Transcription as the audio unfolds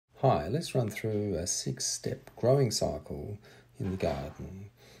Hi, let's run through a 6-step growing cycle in the garden.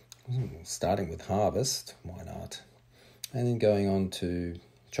 Starting with harvest, why not? And then going on to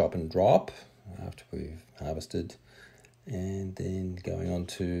chop and drop after we've harvested, and then going on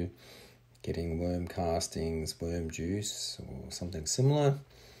to getting worm castings, worm juice or something similar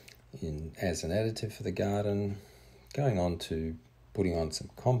as an additive for the garden, going on to putting on some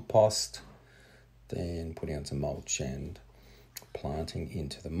compost, then putting on some mulch and planting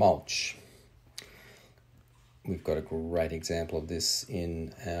into the mulch. We've got a great example of this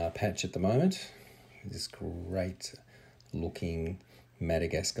in our patch at the moment. This great looking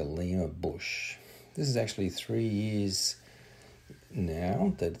Madagascar Lime bush. This is actually 3 years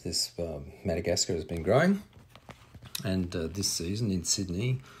now that this Madagascar has been growing, and this season in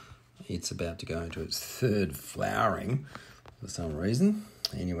Sydney it's about to go into its 3rd flowering for some reason.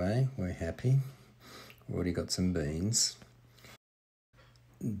 Anyway, we're happy. We've already got some beans.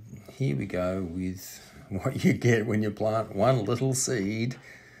 Here we go with what you get when you plant one little seed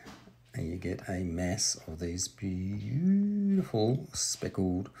and you get a mass of these beautiful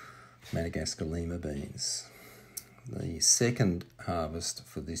speckled Madagascar Lima beans. The second harvest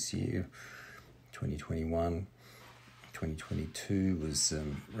for this year, 2021, 2022, was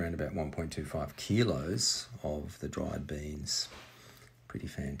around about 1.25 kilos of the dried beans. Pretty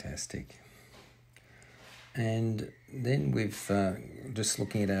fantastic. And then we've just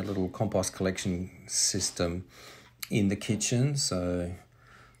looking at our little compost collection system in the kitchen. So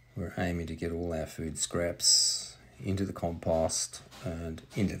we're aiming to get all our food scraps into the compost and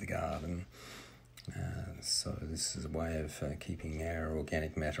into the garden. So this is a way of keeping our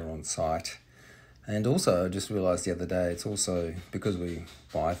organic matter on site. And also I just realised the other day, it's also because we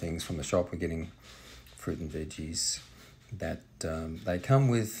buy things from the shop, we're getting fruit and veggies that they come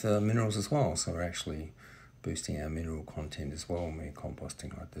with minerals as well. So we're actually boosting our mineral content as well when we're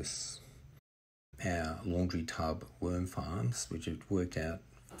composting like this. Our laundry tub worm farms, which have worked out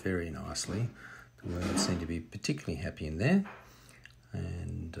very nicely. The worms seem to be particularly happy in there.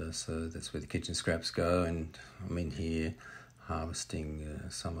 And so that's where the kitchen scraps go, and I'm in here harvesting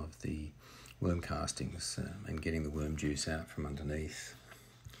some of the worm castings and getting the worm juice out from underneath.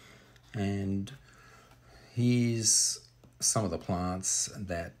 And here's some of the plants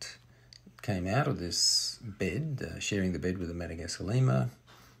that came out of this bed, sharing the bed with the Madagascar Lima,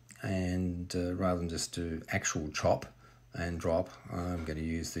 and rather than just do actual chop and drop, I'm going to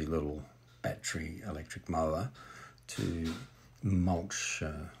use the little battery electric mower to mulch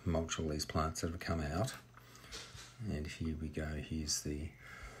all these plants that have come out. And here we go, here's the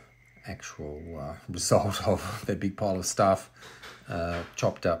actual result of that big pile of stuff,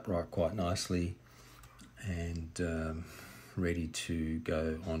 chopped up quite nicely and ready to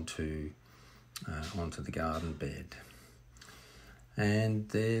go onto the garden bed. And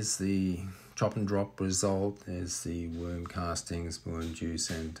there's the chop and drop result. There's the worm castings, worm juice,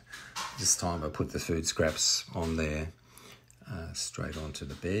 and this time I put the food scraps on there straight onto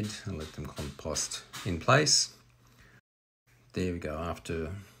the bed and let them compost in place. There we go. After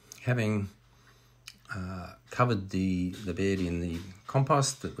having covered the bed in the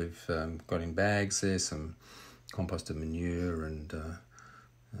compost that we've got in bags, there's some composted manure and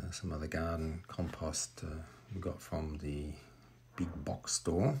some other garden compost we got from the big box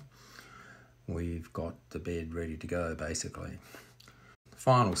store. We've got the bed ready to go basically. The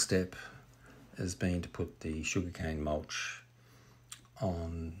final step has been to put the sugarcane mulch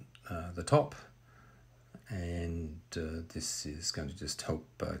on the top, and this is going to just help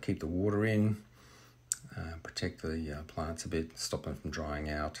keep the water in, protect the plants a bit, stop them from drying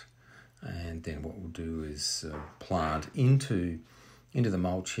out. And then what we'll do is plant into the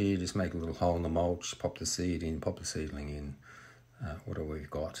mulch here. Just make a little hole in the mulch, pop the seed in, pop the seedling in, whatever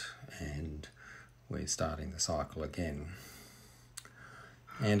we've got, and we're starting the cycle again.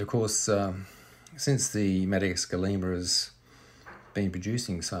 And of course, since the Madagascar Lima has been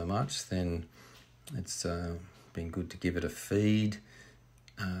producing so much, then it's been good to give it a feed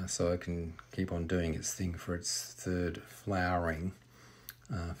so it can keep on doing its thing for its 3rd flowering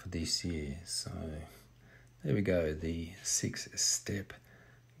for this year. So there we go, the 6-step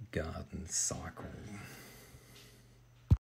garden cycle.